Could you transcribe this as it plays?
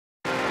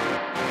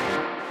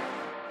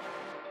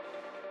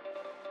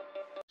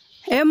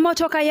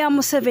Emmotoka ya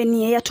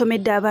museveni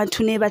eyatomedde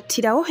abantu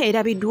nebattirawo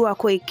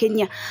erabiddwako e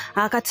Kenya.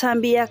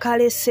 Akatambi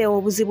akalese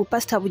obuzibu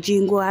pasita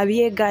bujingo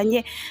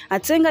abyeganye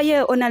ate nga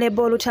ye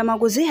Honorable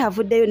Lutamaguzi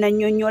avuddeyo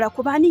nannyonnyola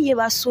ku baani ye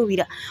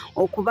basuubira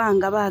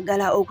okubanga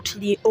baagala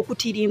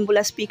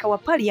okutirimbula sipiika wa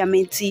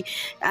Parliament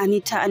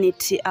Anita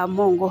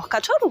Amongo.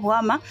 Katolu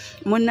bwama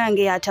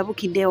munnange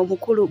yatabukidde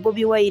omukulu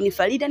Bobi Wine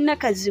Farida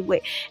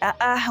Nakazibwe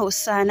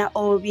osaana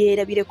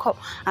obyerabireko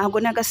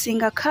agona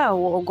gasinga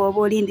kaawo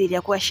ogoba olindirira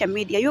ku Asha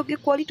media yoge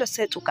kwalito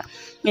setuka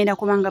enda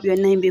kubanga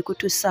byonna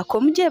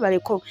mbikutusako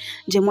mujebaleko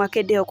je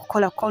mwakedde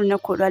okukola ko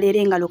olunaku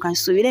olwaleero nga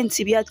lukansubire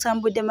nti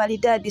byatambudde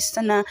malidadi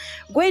sana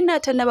gwena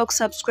tanaba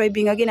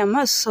kusubscribing agena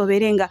maaso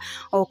berenga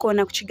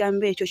okona ku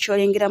kigambo ekyo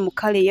kyolengera mu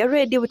kale ya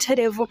red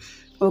buterevu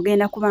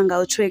ogenda kubanga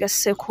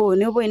otwegaseko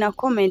ne bwena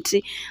comment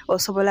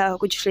osobola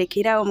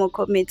kukitrekerawo mu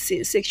comment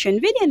section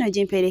video no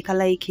jimpereka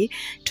like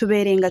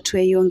tuberenga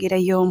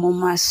tweyongerayo mu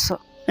maaso.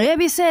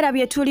 Ebiseera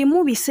bye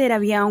tulimu biseera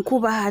bya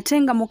nkuba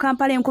ate nga mu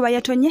Kampala enkuba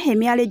yatonye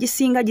emyalo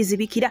egisinga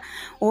gizibikira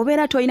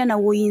obeera toyina na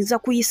woyinza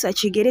kuyisa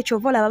kigere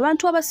kyovola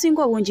abantu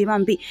abasinga obungi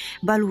bambi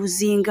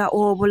baluzinga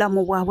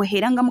obulamu bwabwe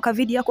era nga mu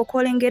kavidiyo ako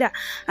kolengera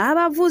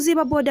abavuzi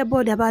ba boda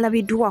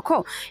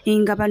balabiddwako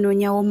nga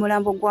banoonya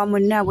omulambo gwa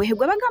munnaabwe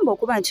gwe bagamba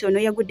okuba nti ono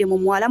yagudde mu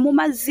mwala mu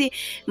mazzi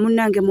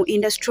munnange mu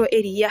industrial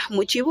area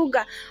mu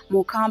kibuga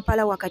mu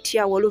Kampala wakati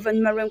awo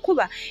oluvannyuma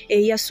lw'enkuba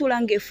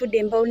eyasuula ng'efudde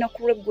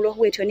embawunaku lw'eggulo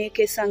bwetyo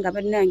neekeesa nga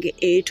nange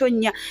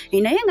etonya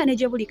naye nga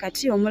neje buli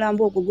kati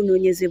omulambo ogwo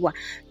gunoonyezebwa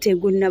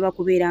tegunnaba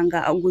kubeera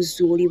nga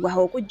guzuulibwa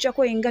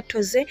okujjako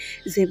engatto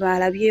ze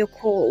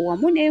balabyeko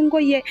wamu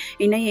n'engoye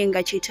naye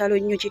nga kitalo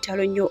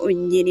nnyo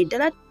nnyini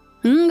ddala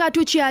nga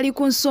tukyali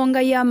ku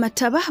nsonga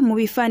y'amataba mu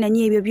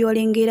bifaananyi ebyo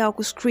byolengera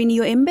ku screen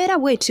yo embeera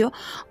bwetyo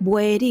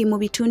bweri mu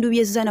bitundu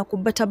by'ezzana ku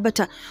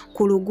batabata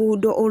ku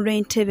luguudo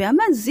olw'Entebbe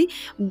amazzi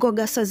go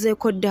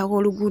gasazeeko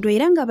ddawo oluguudo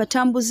era nga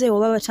batambuze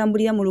oba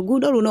batambulira mu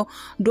luguudo luno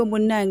ndo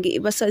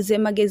munnange basaze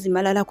magezi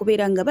malala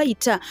kubeera nga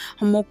bayita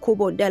mu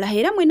kkubo ddala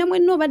era mwenna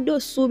obadde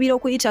osuubira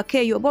okuyitako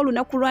eyo oba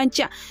olunaku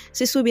lwankya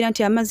sisuubira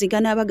nti amazzi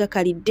ganaaba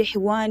gakalidde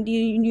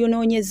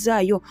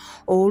wandyonoonyezaayo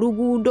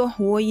oluguudo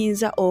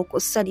w'oyinza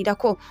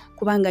okusalirako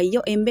kubanga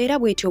yo embeera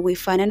bwetyo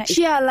bwefaanana.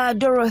 Kyala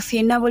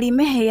Dorothy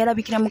Nabulime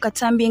yalabikira mu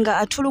katambi nga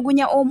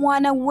atulugunya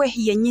omwana we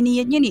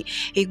yennyini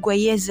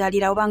gwe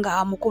yeezaalira obanga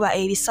amukuba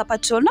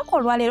ebisapatu. Olunaku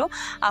olwaleero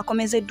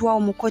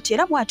akomezeddwawo mu kkooti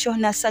era bw'atyo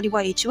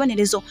n'asalibwa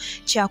ekibonerezo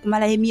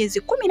kyakumala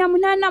emyezi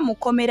 18 mu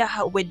kkomera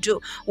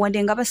weddu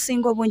wadde nga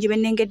basinga obungi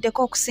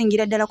bennengeddeko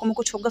okusingira ddala ku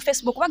mukutu gwa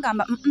Facebook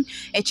bagamba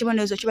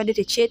ekibonerezo kibadde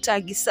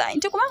tekyetaagisa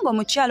nti kubanga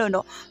omukyalo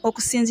ono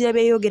okusinziira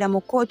beeyogera mu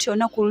kkooti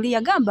olunaku luli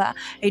yagamba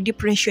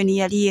depression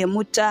yali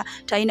emutta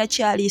talina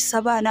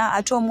kyaliisa baana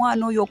ate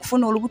omwana oyo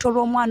okufuna olubuto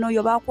lw'omwana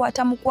oyo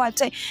bakwata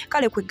mukwate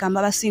kale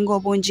kwegamba basinga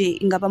obungi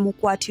nga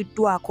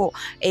bamukwatiddwako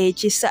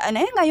ekisa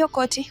naye nga yo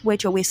kkooti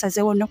bwetyo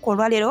bwesazeewo olunaku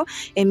olwaleero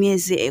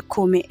emyezi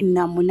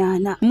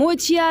 18.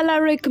 Mukyala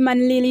Rickman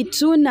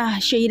Lilituna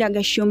Sheila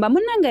Gashumba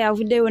munnanga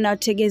yavuddeyo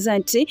n'ategeeza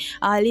nti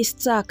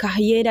Alistaka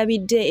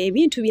yeerabidde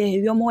ebintu bye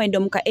eby'omuwendo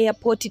mu ka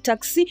airport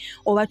taxi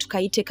oba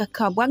tukayite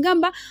kakabu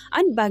agamba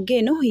handbag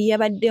eno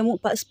yabaddemu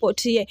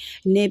passport ye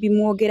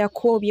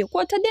n'ebimwogerako bye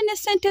kwotadde ne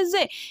ssente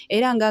ze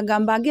era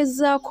ng'agamba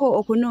agezaako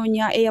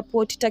okunoonya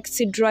airport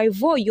taxi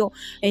drive oyo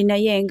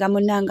naye nga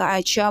munnanga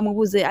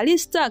akyamubuze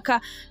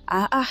Alistaka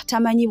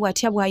tamanyi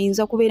bw'atya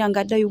bw'ayinza kubeera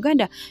ng'adda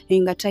Uganda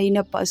nga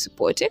talina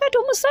passport kati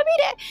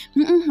omusabire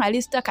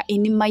Alistaka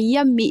in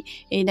Miami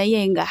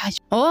naye nga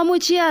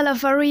omukyala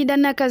Farida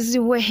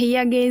Nakazibwe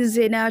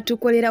yagenze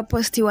n'atukolera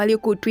posti wali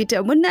ku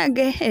Twitter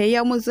munnange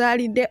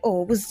yamuzaalidde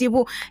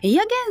obuzibu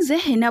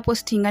yagenze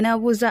n'apostinga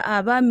n'abuuza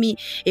abaami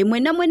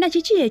mwenna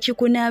kiki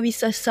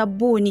ekikunaabisa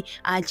sabbuuni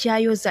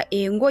akyayoza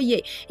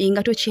engoye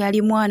nga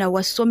tokyali mwana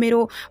wa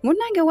ssomero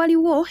munnange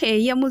waliwo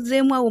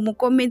yamuzeemu awo mu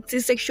comment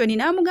section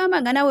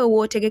n'amugamba nga nawe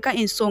wootegeka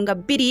ensonga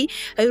 2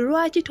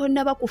 lwaki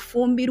tonnaba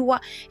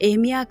kufumbirwa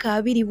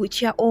emyaka 2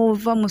 bukya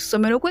ova mu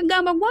ssomero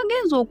kwegamba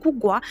gwagenza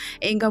okugwa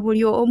nga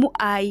buli omu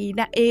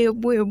ayina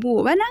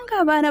ebwebu bananga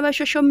abaana ba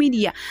social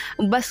media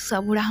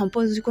basabula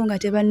mpoziko nga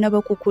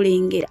tebannaba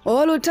kukulengera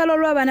olutalo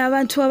lw'abana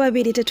abantu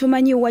ababiri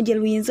tetumanyi wajje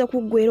luyinza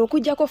kuggwera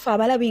okujjako fe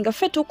abalabi nga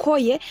ffe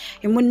tukoye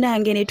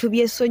munnange ne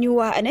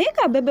tubyesonyiwa naye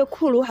nga bebe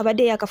kulu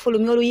abadde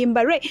yakafulumya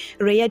oluyimba lwe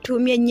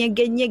yatuumye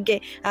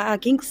nyege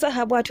King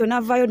Sahabu atyo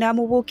n'avaayo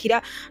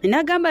n'amubuukira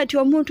n'agamba nti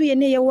omuntu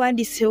yenna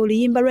yawandiise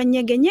oluyimba lwa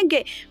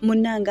nyege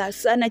munnanga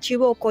asaana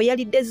kibooko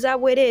yalidde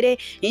zaabwerere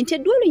nti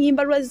eddwa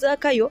oluyimba lwa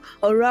Zaakayo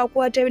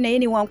olwakwata naye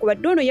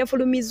newankubadde ono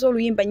yafulumiza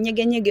oluyimba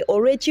nyege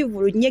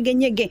olw'ekivulu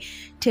nyege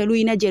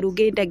teluyina gye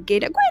lugenda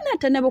gwena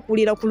atanaba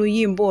okuwulira ku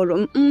luyimba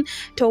olwo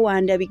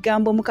towanda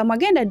bigambo mukama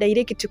genda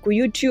direct ku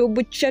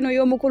YouTube channel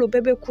y'omukulu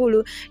Bebe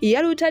Kulu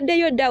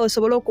yalutaddeyo dda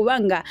osobola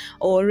okubanga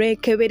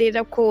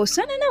olwekebererako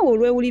sana nawe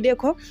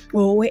olwewulireko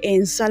owe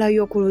ensala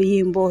y'oku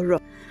luyimba olwo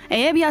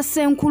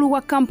Ebyasenkulu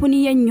wa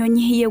kampuni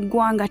y'ennyonyi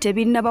y'eggwanga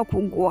tebinnaba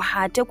kugwa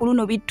ate ku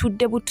luno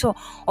bitudde buto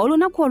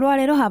olunaku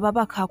olwaleero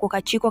ababaka ku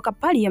kakiiko ka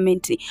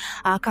paaliyamenti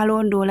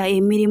akalondoola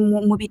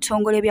emirimu mu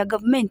bitongole bya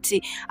gavumenti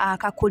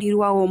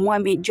akakulirwawo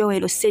omwami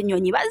Joel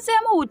Ssenyonyi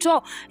bazzeemu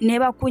buto ne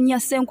bakunya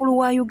Ssenkulu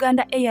wa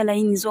Uganda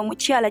Airlines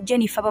omukyala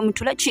Jennifer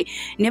Bamutulaki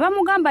ne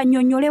bamugamba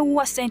nnyonnyole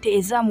wa ssente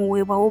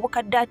ezaamuweebwa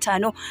obukadde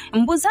 5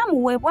 mbu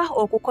zaamuweebwa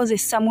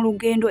okukozesa mu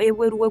lugendo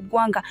ebweru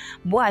w'eggwanga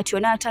bw'atyo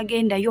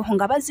n'atagendayo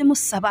nga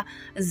bazimusaba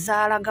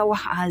zaalagawa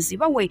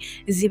azibawe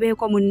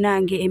zibeeko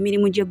munnange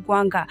emirimu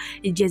gy'eggwanga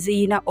gye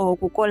ziyina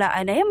okukola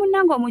naye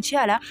munnange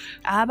omukyala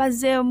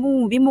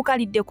abazeemu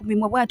bimukalidde ku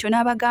mimwa bw'atyo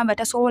n'abagamba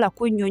tasobola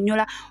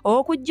kunnyonnyola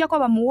okuggyako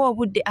bamuwa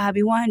obudde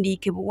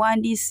abiwandiike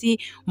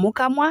buwandiisi mu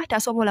kamwa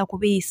tasobola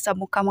kubiyisa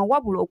mu kamwa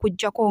wabula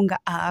okuggyako nga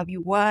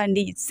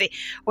abiwandiise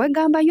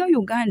wegambayo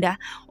Uganda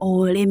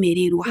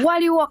olemererwa.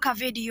 Waliwo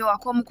akavidiyo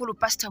ak'omukulu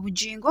Pastor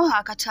Bujingo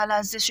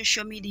akatalaze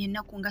social media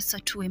ennaku nga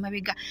 3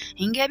 emabega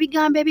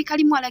ng'ebigambo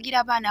ebikalimu alagira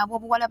abaana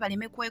ab'obuwala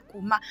baleme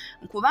kwekuuma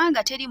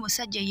kubanga teri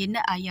musajja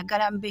yenna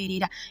ayagala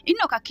mbeerera.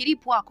 Inno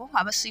kakiripu ako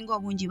abasinga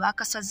obungi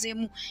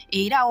baakasazeemu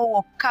era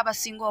awo wokka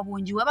abasinga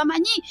obungi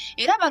webamanyi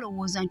era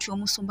balowooza nti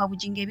omusumba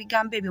Bujingo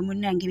ebigambo ebyo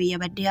munnange bye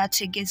yabadde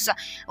ategeeza.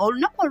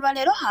 Olunaku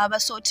olwaleero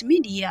abasort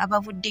media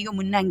abavuddeyo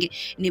munnange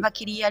ne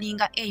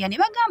bakiriyalinga eya ne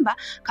bagamba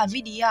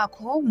kavidiyo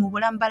ako mu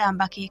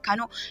bulambalamba ke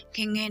kano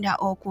kengenda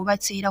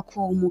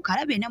okubateerako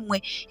mukalabe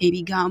nammwe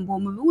ebigambo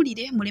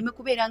mubiwulire muleme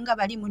kubeera nga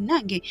bali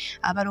munnange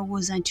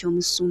abalowooza nti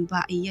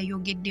omusumba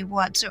yayogedde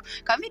bw'atyo.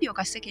 Kavidiyo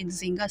ka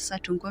seconds nga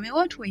 3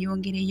 nkomewo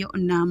tweyongereyo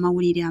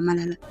n'amawulire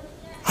amalala.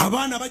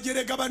 Abaana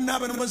bajerega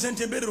bannaaba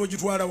n'omuzente embeerera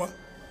ogitwalawa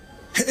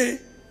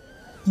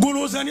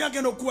golooza ani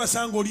agenda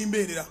okukuwasanga oli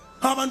mbeerera.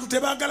 Abantu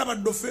tebaagala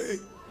baddofe,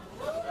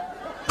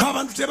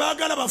 abantu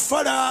tebaagala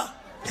bafala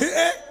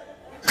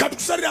kati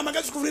tusalira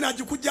amagezi kuvulina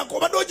agikugjako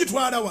obadde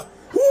ogitwalawa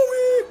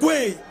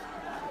gwe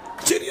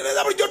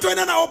kirineza bulijjo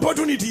tolina nawo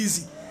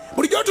opportunities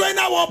bulijjo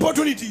tolina nawo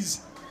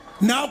opportunities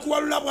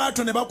n'akuwalula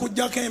bw'ato ne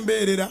bakuggyako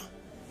embeerera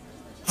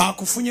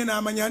akufunye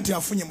n'amanya nti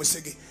afunye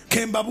musege.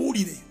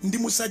 Kembabuulire ndi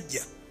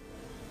musajja,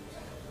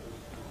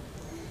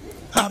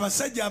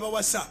 abasajja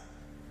abawasa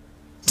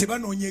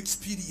tebanoonya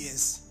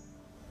experience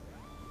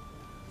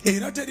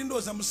era teri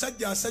ndooza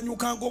musajja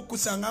asanyuka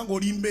ng'okusanga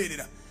ng'oli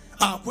mbeerera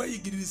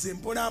akweyigiririza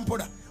mpola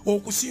mpola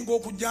okusinga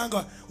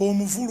okujjanga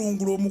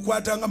omuvulungula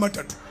omukwatanga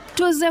matatu.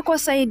 Tuzeeko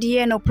saidi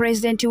yeno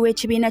president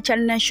w'ekibiina kya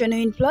National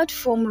Unity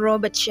Platform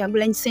Robert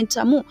Kyagulanyi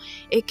Ssentamu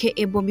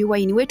aka Bobi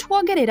Wine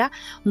wetwogerera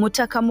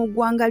mutaka mu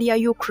ggwanga lya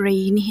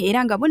Ukraine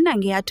era nga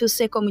munnange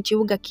yatuuseeko mu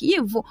kibuga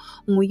Kyiv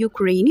mu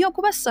Ukraine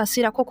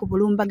okubasaasirako ku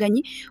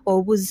bulumbaganyi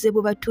obuzze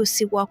bwe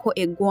batuusibwako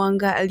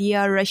eggwanga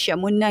lya Russia.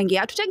 Munnange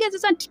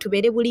atutegeezeza nti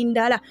tubeere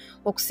bulindaala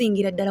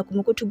okusingira ddala ku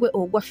mukutu gwe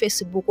ogwa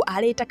Facebook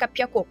aleeta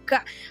kapya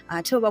kokka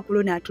ate oba ku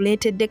luno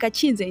atuleetedde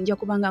kakinze nja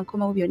kubanga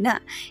nkomawo byonna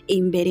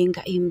embere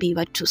nga embi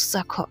batuusa.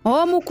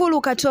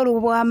 Omukulu Katolu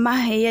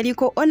Bwama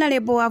eyaliko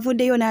honorable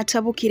avuddeyo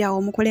n'atabukira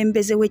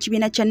omukulembeze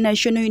w'ekibiina kya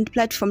National Unity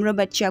Platform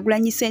Robert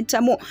Kyagulanyi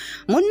Ssentamu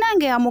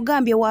munnange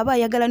amugambye waaba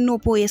ayagala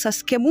Nuupu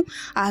yesasikemu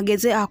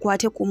ageze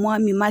akwate ku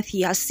mwami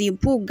Mathias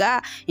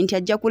Mpuuga nti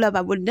ajja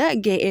kulaba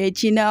bunnange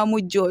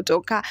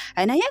ekinaamujjootoka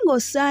naye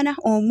ng'osaana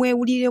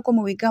omwewulirireko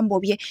mu bigambo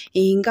bye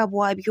nga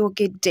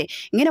bw'abyogedde.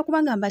 Ngenda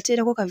kubanga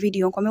mbateerako ka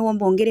vidiyo nkomewo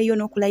mbongereyo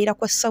n'okulayira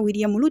kwa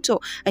William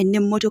Ruto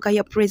n'emmotoka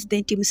ya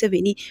President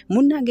Museveni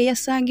munnange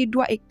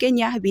yasangiddwa e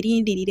Kenya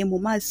birindirire mu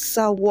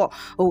maasawo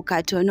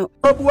okatono.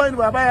 Bobi Wine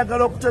baba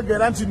yagala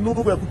okutegeera nti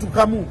Nuupu bwe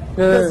kutukamu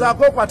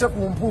ezaako okwate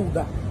ku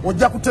Mpuuga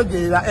ojja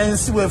kutegeera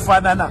ensi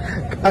bwefaanana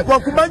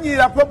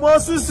okumanyiira kwe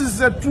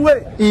mwasusize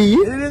ettwe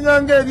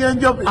eriringa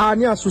ng'eryenjobe.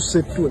 Ani asusse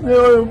ettwe?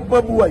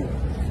 Bobi Wine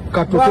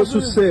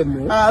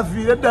katotosuseemu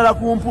aviire ddala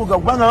ku Mpuuga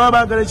kubanga baba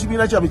baagala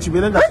ekibiina kyabwe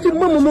kibeere nga kati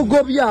mmwe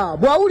mumugobya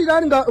bwe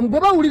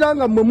bawulira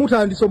nga mmwe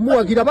mutandise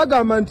omuwagira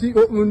bagamba nti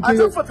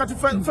kati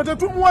ffe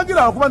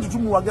tetumuwagira kuba nti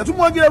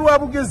tumuwagira lwa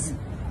bugezi.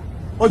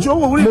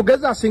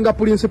 Mugezi asinga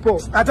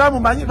principal ate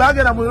amumanyi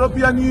bagenda mu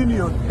European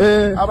Union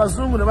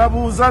abazungu ne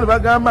babuuza ne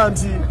bagamba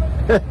nti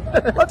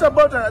what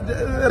about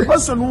a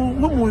person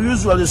whom we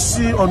usually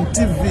see on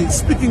TV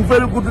speaking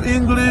very good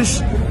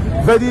English,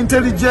 very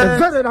intelligent,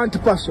 very learned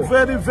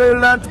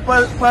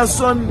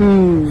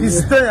person,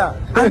 is there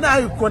an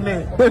icon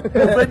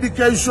of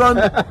education.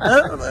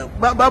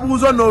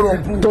 Babuzo no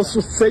rompu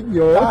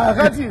tosusenyo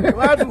kati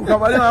watu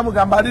kamali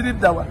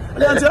bamugambaliriddwa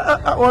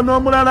ono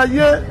omulala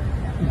ye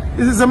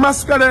is a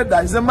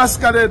masquerade, is a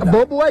masquerade.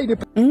 Bobi Wine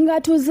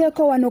nga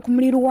tuzeeko wano ku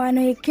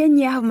mulirwano e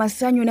Kenya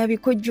masanyu na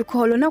bikojjuko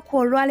olunaku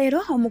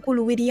olwaleero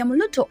omukulu William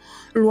Ruto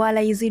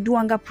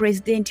lwalayiziddwa nga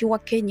president wa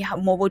Kenya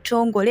mu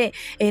butongole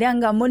era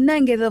nga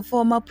munnange the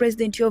former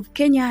president of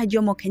Kenya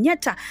Jomo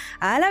Kenyatta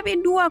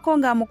alabiddwako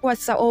nga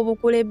amukwasa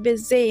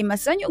obukulembeze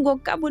masanyu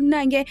gokka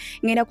bunnange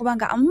ngenda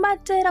kubanga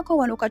mbateerako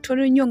wano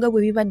katono nnyo nga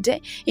bwe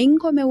bibadde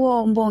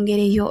nkomewo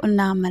mbongereyo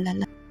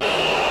n'amalala.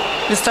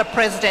 Mr.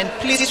 President,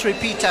 please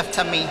repeat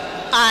after me.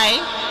 I,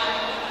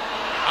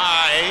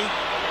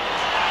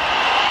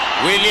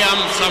 William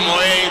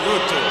Samoei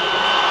Ruto,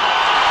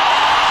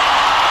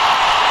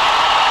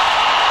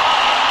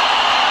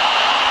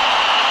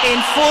 in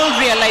full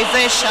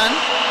realization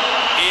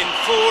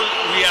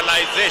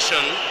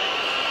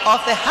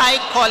of the high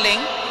calling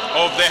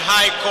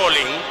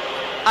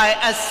I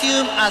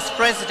assume as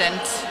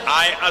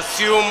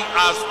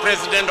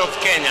President of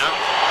Kenya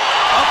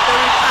of the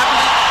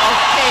Republic of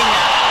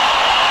Kenya,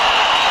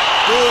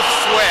 do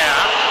swear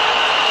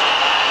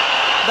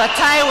that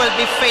I will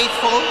be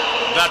faithful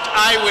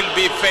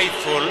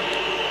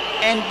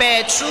and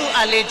bear true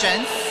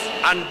allegiance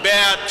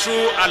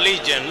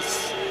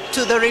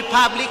to the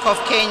Republic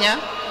of Kenya,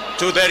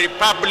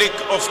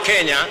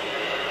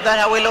 that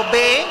I will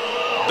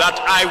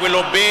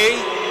obey,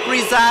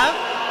 preserve,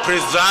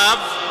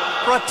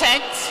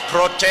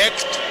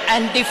 protect,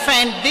 and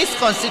defend this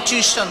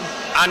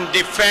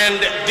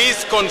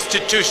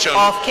Constitution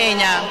of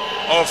Kenya.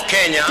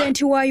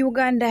 President wa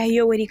Uganda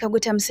Yoweri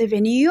Kaguta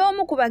Museveni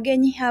y'omu ku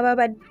bagenyi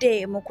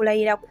ababadde mu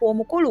kulayira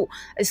kw'omukulu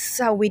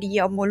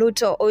William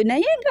Ruto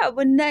naye nga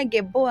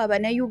bonnange bo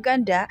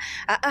Uganda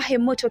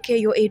emmotoka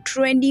eyo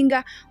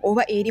etrendinga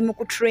oba eri mu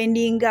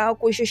kutrendinga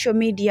ku social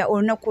media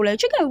olunaku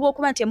lw'ekyo kigambibwa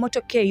okuba nti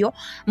emmotoka eyo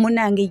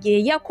munnange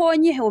ye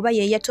yakonye oba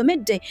ye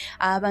yatomedde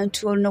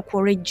abantu olunaku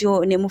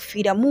olw'ejjo ne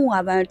mufiiramu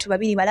abantu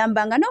babiri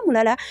balambanga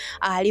n'omulala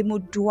ali mu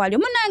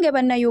ddwaliro. Munnange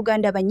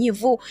Bannayuganda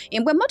banyiivu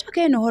embwe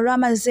emmotoka eno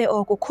olwamaze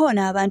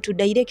okukona abantu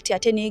direct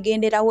ate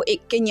negenderawo e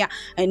Kenya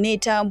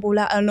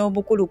netambula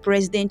n'omukulu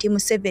President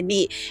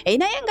Museveni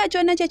naye nga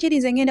kyonna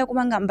kyekirize ngenda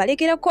kubanga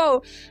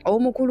mbalekerako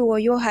omukulu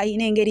oyo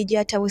alina engeri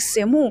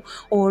gy'atawusemu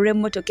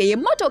olw'emmotoka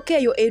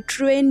eyo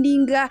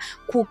etrendinga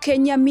ku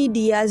Kenya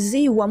medias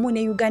wamu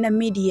ne Uganda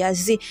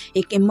medias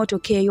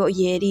emmotoka eyo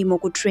yeri mu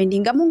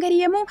kutrendinga mu ngeri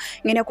yemu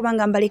ngenda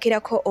kubanga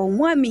mbalekerako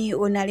omwami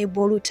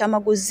Honorable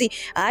Lutamaguzi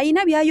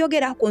alina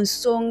byayogera ku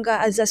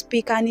nsonga za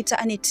Speaker Anita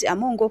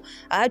Amongo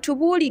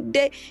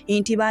atubuulidde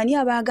nti baani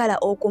abaagala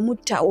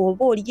okumutta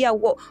oba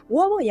oliawo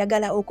woba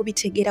oyagala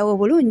okubitegerawo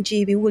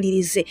bulungi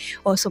biwulirize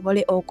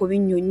osobole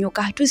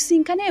okubinnyonnyoka.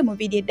 Tusinkane mu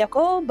biri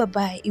eddako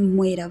babayi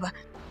mweraba.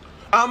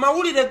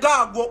 Amawulire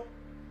gaago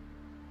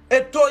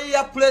ettoyi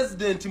ya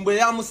President mbwe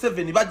ya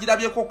Museveni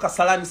bagirabyeko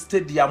Kasarani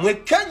Stadium e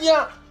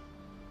Kenya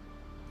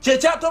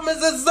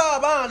kyekyatomezezza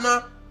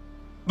abaana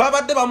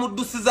babadde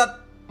bamuddusiza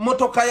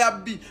motoka ya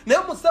B.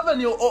 Naye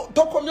Museveni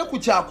tokomye ku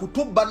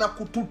kyakutubba na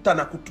kututta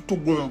na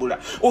kututugumbula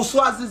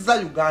oswazizza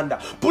Uganda.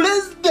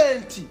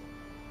 President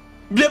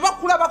bye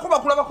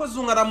bakulabako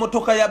zungana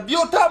motoka ya B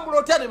otambula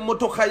otya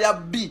motoka ya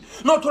B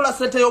notola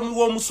sente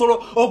y'omuwa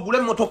omusolo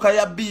ogule motoka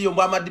ya B yo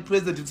Muhammad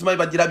President simayi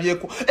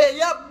bagirabyeko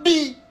ya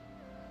B.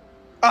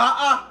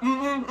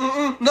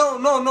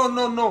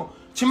 No.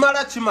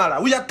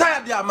 Chimala. We are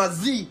tired ya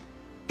mazi.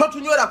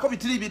 Totunywerako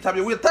bitiri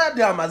bitabye. We are tired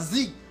ya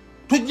mazi.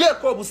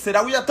 Tujeko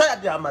obusera we are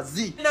tired ya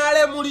mazi.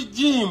 Nale muri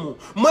jimu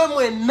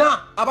mwena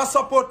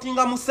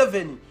abasupportinga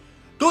Museveni.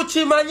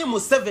 Tuchimanyi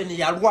Museveni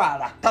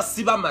yalwala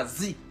tasiba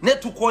mazi ne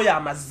tukoya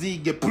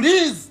amazige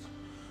please.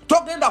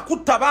 Togenda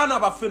kutabana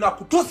baffe na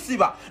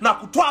kutusiba na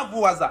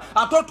kutwavuwaza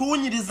ato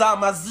tuunyiriza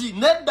amazi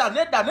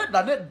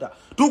nedda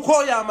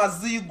tukoya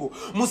amazigo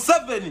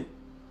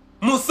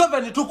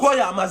Museveni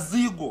tukoya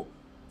amazigo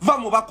va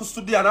mu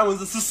bakusudia nawe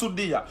nzi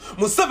sisudia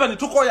Museveni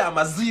tukoya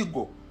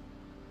amazigo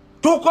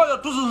tukoyo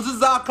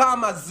tuzunzizaako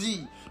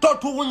amazi to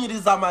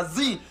tuwunyiriza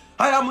amazi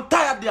I am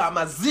tired ya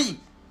amazi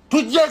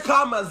tujeko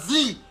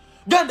amazi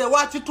gende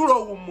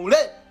wakitulo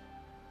umule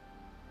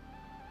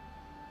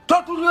to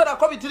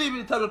tunywerako bitiri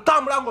bitalo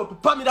tambula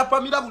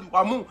tupamira buli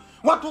wamu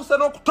watuse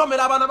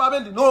n'okutomera abaana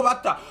babendi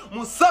n'obatta.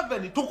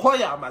 Museveni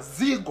tukoya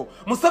amazigo.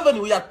 Museveni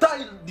we are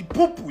tired the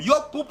pupu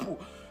yo pupu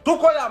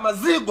tukoya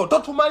amazigo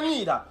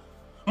totumanyira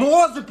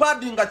muwozi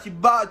paddinga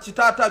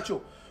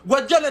kitatacho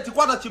gwa Janet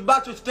kwata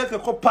kibacho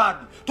kitekeko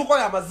padi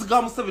tukoya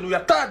amaziga Museveni we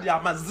are tired ya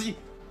amazi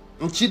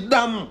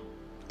nkidamu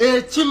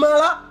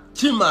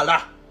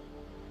kimala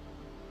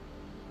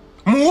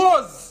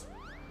muwozi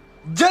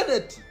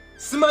Janet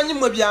simanyi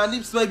mwe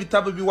byani simanyi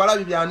bitabo biwala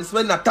byani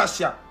simanyi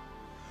Natasha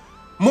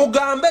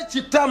mugambe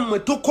kitamwe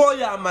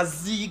tukoya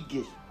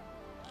amazige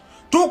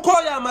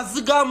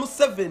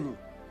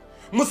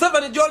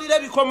Museveni jolire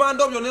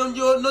bikomando byo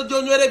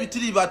nojonywere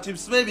bitiri bati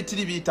simanyi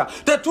bitiri bita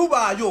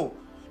tetubayo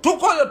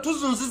tukoyo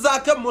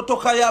tuzunzizaake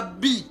motoka ya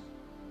B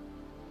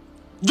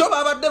jo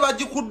babadde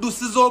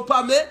bagikuddusiza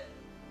opame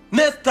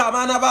nesta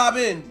abaana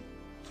babendi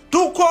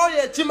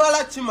tukoye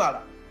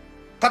kimala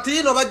kati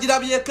yino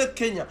bagirabyeko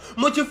Kenya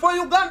mu kifo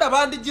Uganda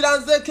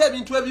bandigiranzeeko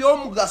ebintu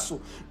ebyomugaso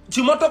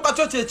kimotoka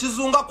kyo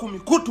kyekizunga ku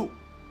mikutu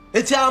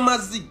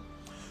ekyamazi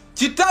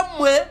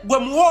kitamwe gwe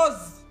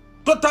muwozi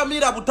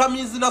totamira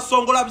butamizi na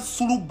songola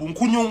bisulubu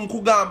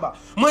nkugamba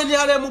mweni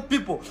ale mu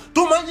people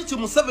tumanyi ki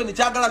Museveni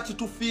kyagala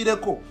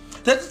kitufiireko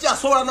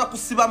tekikyasobola na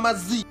kusiba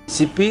mazi.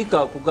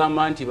 Speaker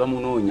kugamba nti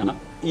bamunoonya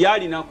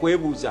yali na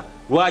kwebuuza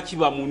lwaki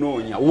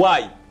bamunoonya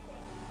why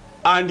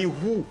and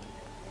who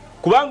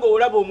kubanga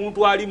olaba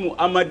omuntu ali mu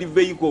armored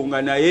vehicle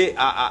nga naye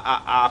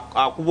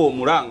akuba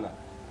omulanga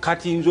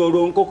kati nze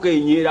olonkoko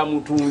enyeera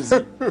mutunzi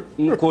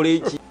nkole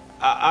ki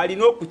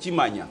alina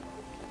okukimanya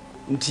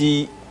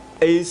nti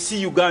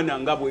ensi Uganda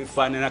nga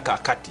bwefaanana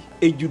kakati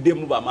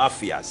ejjuddemu ba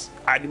mafias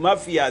and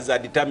mafias are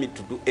determined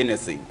to do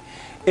anything.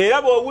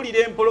 Era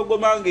bw'owulira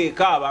empologoma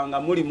ng'ekaaba nga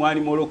muli mu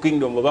Animal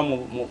Kingdom oba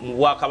mu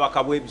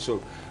bwakabaka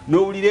bw'ebisolo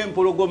n'owulira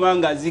empologoma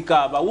nga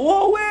zikaaba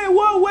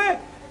wowe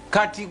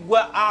kati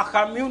gwa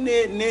akamyu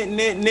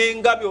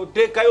n'engabi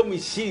oteekayo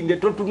misinde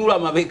totunula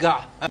mabega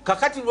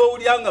kakati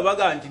lw'owulira nga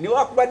baga nti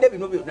newakubadde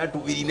bino byonna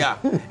tubirina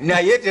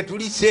naye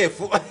tetuli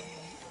seefu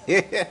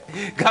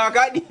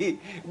kakadi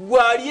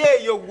gwali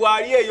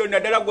eyo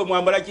naddala gwe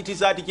mwambala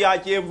kitisaati kya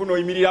kyenvu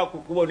n'oyimirira ku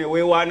kkubo ne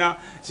weewaana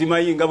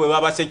simayinga bwe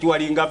baba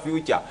sekiwalinga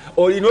future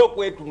olina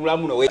okwetunula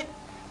muno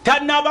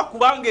tannaba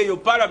kubanga eyo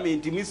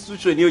parliament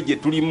institution eyo gye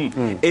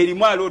tulimu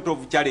erimu a lot of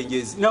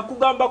challenges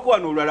nakugambako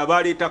wano olulala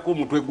baleetako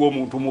omutwe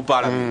gw'omuntu mu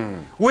parliament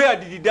where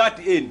did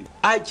that end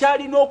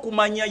akyalina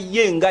okumanya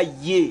ye nga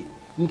ye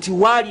nti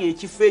waali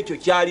ekifo ekyo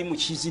kyalimu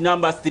kizi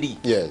number 3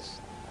 yes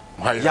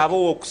yaba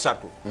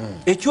owokusatu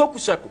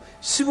ekyokusatu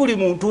si buli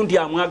muntu ndi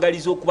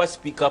amwagaliza okuba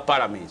speaker of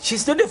parliament.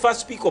 She's not the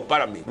first speaker of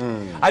parliament.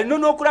 Alina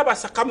n'okulaba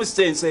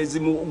circumstances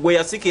gwe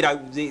yasikira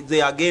ze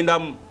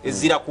yagendamu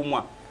ezira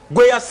kumwa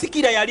gwe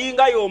yasikira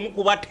yalingayo omu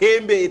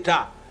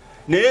kubatembeeta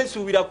naye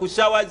nsuubira ku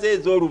ssaawa ze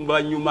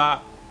ez'oluvannyuma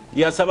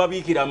yasaba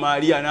Bikira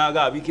Maria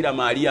n'aga Bikira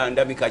Maria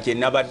ndabika kye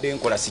nabadde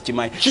nkola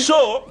sikimanyi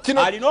so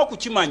alina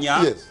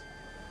okukimanya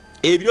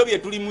ebiro bye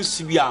tulimu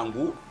si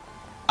byangu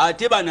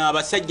ate bano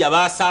abasajja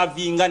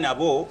basaavinga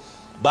nabo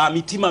ba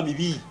mitima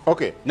mibi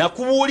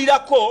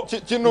nakubuulirako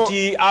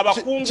nti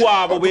abakungu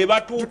abo be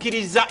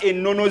batuukiriza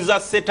ennono za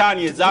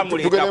setaani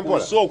ezamuleeta ku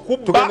nsi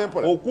okubba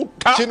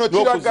okutta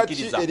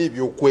n'okuzikiriza eri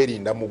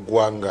ebyokwerinda mu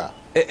ggwanga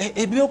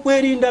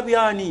ebyokwerinda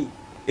byani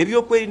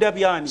ebyokwerinda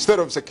byani state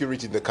of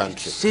security in the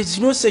country. There's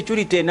no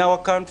security in our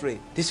country.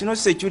 There's no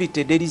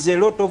security. There is a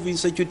lot of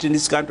insecurity in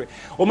this country.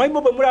 Omanyi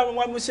bwe mulaba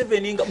mwa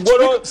Museveni nga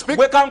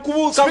bwe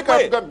kankubuuka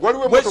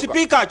bwe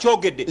speaker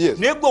akyogedde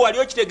naye gwe wali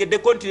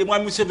okitegeddeko nti mwa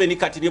Museveni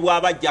kati ne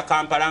bw'abajja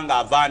Kampala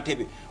ng'ava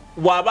Ntebe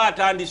bw'aba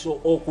atandise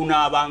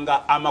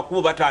okunaabanga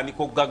amakubo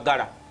batandika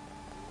okugaggala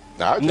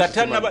nga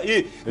tannaba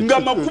nga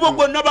amakubo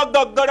gonna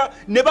bagaggala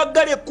ne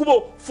baggala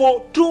ekkubo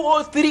for 2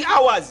 or 3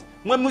 hours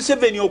mwe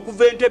Museveni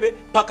okuva Entebe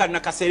paka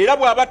nakaseera era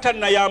bw'aba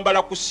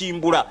tannayambala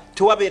kusimbula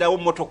tewabeerawo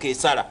mmotoka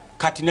esala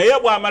kati naye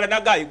bw'amala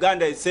naga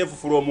Uganda is safe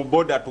from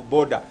border to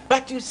border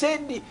but you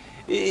said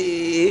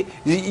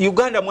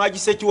Uganda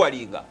mwagise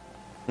kiwalinga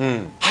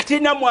ate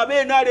namwe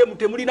ab'NRM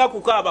temulina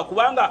kukaaba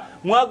kubanga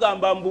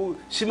mwagamba mbu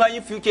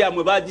simanyi future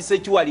yamwe bagise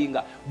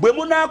kiwalinga bwe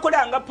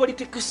munaakolanga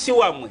politics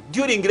wamwe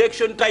during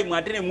election time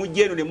ate ne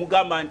mujja eno ne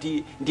mugamba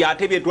nti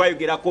ate bye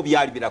twayogerako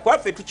byali birako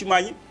ffe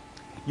tukimanyi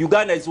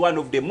Uganda is one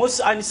of the most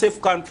unsafe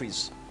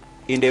countries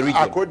in the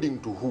region. According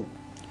to who?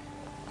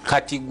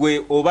 Kati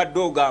gwe obadde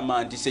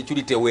ogamba nti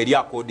security weri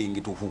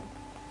according to who?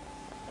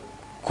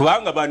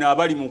 Kubanga bano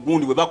abali mu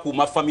gundi bwe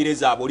bakuuma famire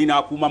zaabwe oli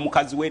n'akuuma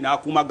mukazi we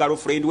n'akuuma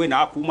girlfriend we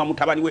n'akuuma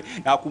mutabani we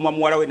n'akuuma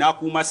muwala we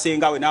n'akuuma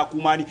senga we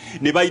n'akuuma ani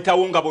ne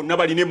bayitawo nga bonna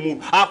balina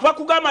emmundu akuba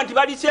kugamba nti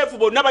bali seefu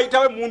bonna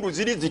bayitawo emmundu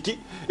ziri ziti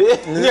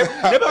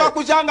ne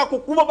babakuzanga ku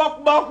kkubo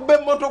bakuba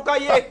emmotoka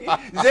ye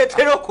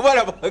zeetera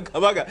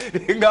okubalabagabaga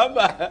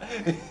ngamba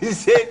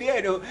seedi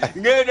eno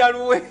ngenda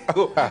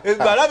luweeko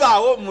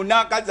balabaawo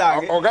munaaka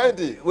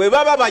zange we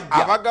baba bajja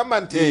abagamba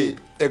nti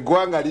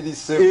eggwanga liri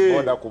safe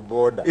border ku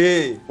border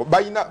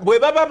bwe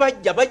baba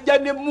bajja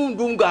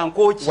n'emmundu nga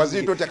nkooki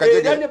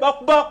era ne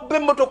bakuba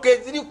emmotoka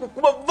eziri ku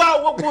kuba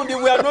vaawo gundi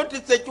we are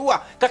not secure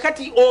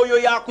kakati oyo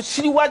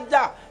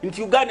yakusiriwazza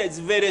nti Uganda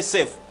is very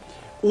safe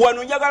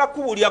wano njagala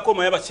kubuulyako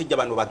maye abasajja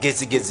bano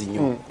bagezigezi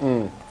nnyo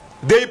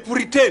they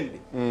pretend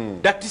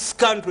that this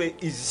country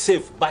is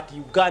safe but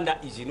Uganda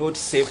is not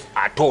safe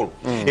at all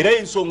era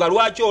ensonga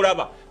lwaki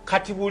olaba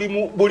kati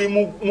buli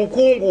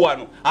mukungu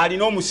wano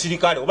alina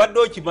omusirikale obadde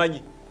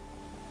okimanyi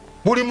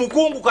buli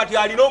mukungu kati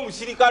alina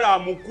omusirikale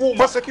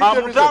amukuuma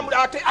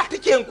amutambula ate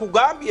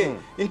kyenkugambye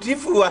nti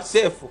if you are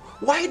safe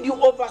why do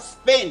you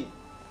overspend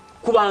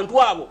ku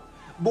bantu abo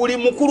buli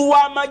mukulu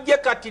w'amagye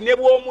kati ne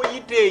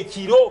bw'omuyita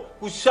ekiro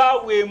ku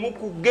ssaawa emu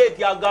ku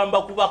geeti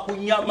agamba kuba ku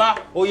nnyama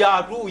oyo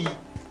atuuyi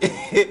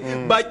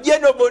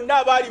bajjeno bonna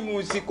abaali mu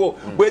nsiko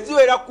bwe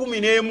ziwera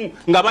 11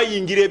 nga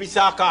bayingira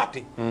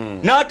ebisaakaate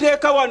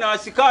n'ateeka wano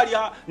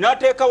asikaalya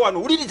n'ateeka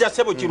wano wuliriza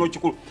ssebo kino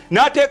kikulu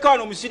n'ateeka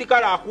wano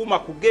omusirikale akuuma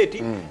ku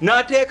geeti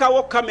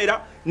n'ateekawo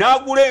kamera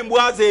n'agula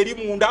embwazi eri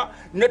munda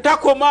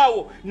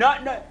takomaawo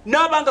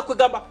n'abanga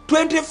kwegamba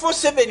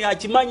 24/7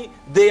 akimanyi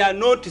they are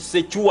not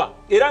secure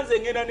era nze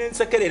ngenda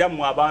n'ensekerera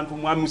mu abantu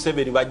mwa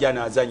Museveni bajja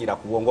n'azanyira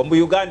ku bwongo mu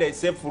Uganda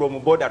is safe from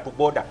border to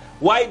border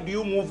why do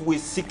you move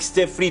with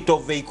 60 fleet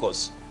of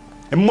vehicles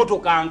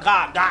emmotoka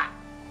nkaaga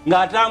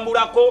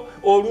ng'atambulako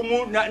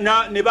olumu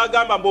ne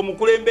bagamba mbu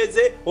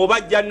omukulembeze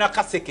obajja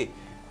nakaseke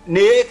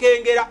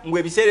neekengera mwe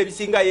ebiseera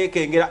ebisinga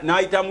yeekengera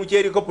n'ayita mu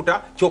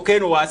kyerikoputa kyokka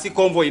eno waasi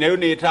convoy nayo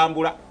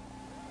neetambula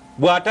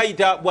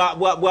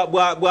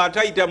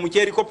bw'atayita mu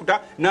kyerikoputa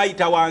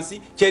n'ayita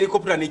wansi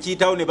kyerikoputa ne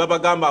kiyitawo ne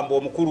babagamba mbu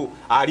omukulu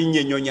alinnye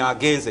ennyonyi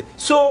agenze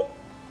so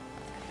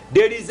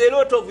there is a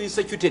lot of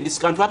insecurity in this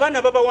country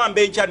abaana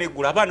babawamba enkya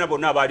neggula abaana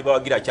bonna abaali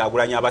bawagira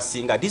Kyagulanyi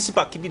abasinga this is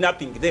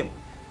kidnapping them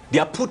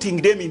they are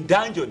putting them in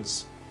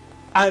dungeons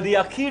and they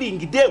are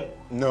killing them.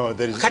 No,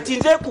 there is. Kati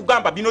nze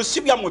kugamba bino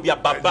si byammwe bya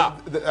baba.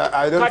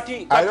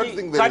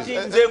 Kati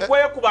nze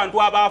nkweyo ku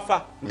bantu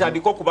abaafa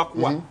ntandika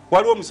okubakuwa.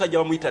 Waliwo omusajja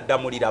bamuyita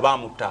Ddamulira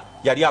baamutta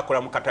yali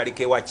akola mu katale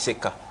k'ewa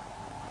Kiseka.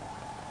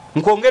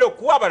 Nkwongera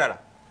okuwa abalala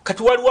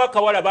kati waliwo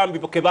akawala bambi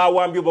ke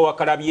baawambye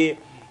bawakalabye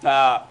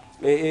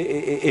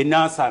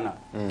enansana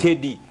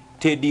Teddy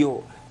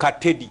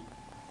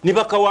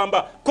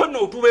nibakawamba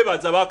kono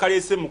otubebaza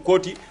bakalese mu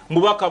koti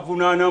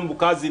mubakavunaana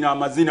mbukazi na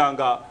amazina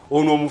nga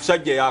ono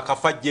omusajja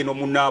yakafajje no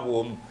munabo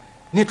omu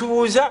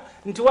netubuuza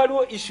nti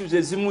waliwo issues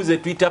ezimu ze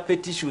Twitter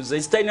pet issues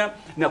ezitaina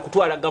na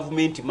kutwala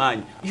government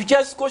manyi. You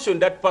just caution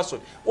that person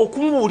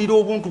okumubuulira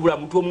obuntu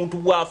bulamu omuntu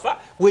bwafa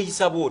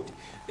weeyisa booti.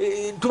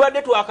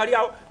 Tubadde twakali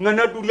awo nga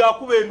Nadduli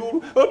akuba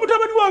endulu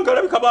omutabani wange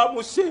alabika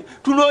bamusse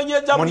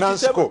tunoonyeza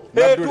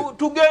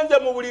tugenze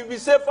mu buli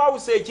safe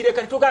house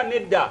ekireka tuga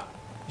nedda.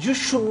 You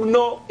should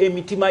know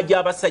emitima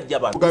gy'abasajja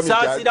bano.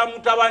 Saasira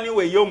mutabani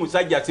we yo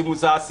musajja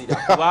simusaasira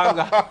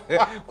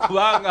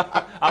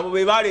kubanga abo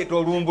be baleeta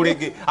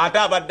olumbulege ate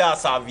abadde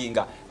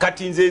asaavinga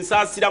kati nze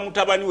nsaasira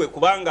mutabani we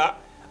kubanga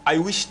I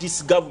wish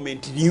this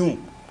government knew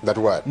that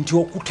what nti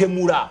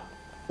okutemula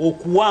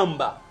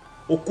okuwamba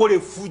okukola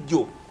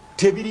effujjo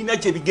tebirina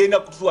kye bigenda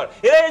kutwala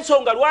era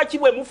ensonga lwaki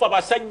bwe mufa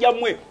basajja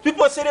mmwe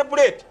people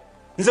celebrate.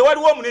 Nze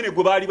waliwo omunene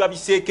gwe baali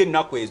babiseeko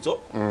ennaku ezo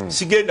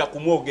sigenda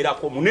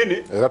kumwogerako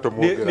munene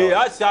ne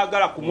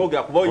asaagala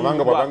kumwogera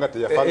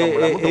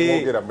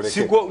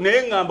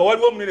naye ngamba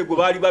waliwo omunene gwe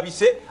baali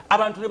babise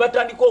abantu ne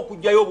batandika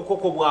okugjayo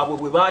obukoko bwabwe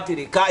bwe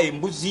baatereka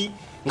embuzi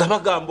nga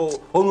bagamba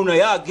ono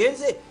naye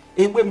agenze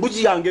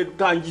embuzi yange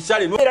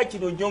tangisale era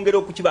kino njongera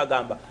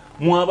okukibagamba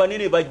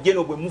mwabanene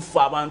bajjeno bwe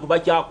mufa abantu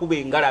bakyakuba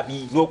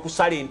engalabi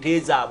n'okusala ente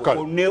zaabwe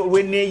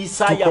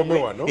olw'enneeyisa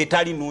yammwe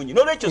etali nnungi.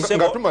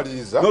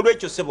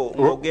 N'olwekyo ssebo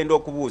ng'ogenda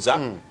okubuuza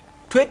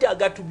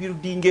twetaaga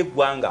tubuildinga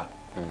eggwanga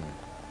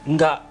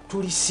nga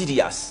tuli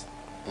serious.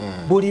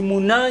 Buli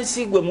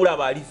munansi gwe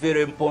mulaba ali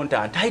very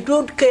important. I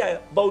don't care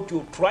about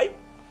your tribe.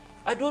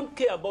 I don't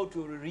care about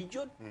your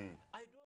religion.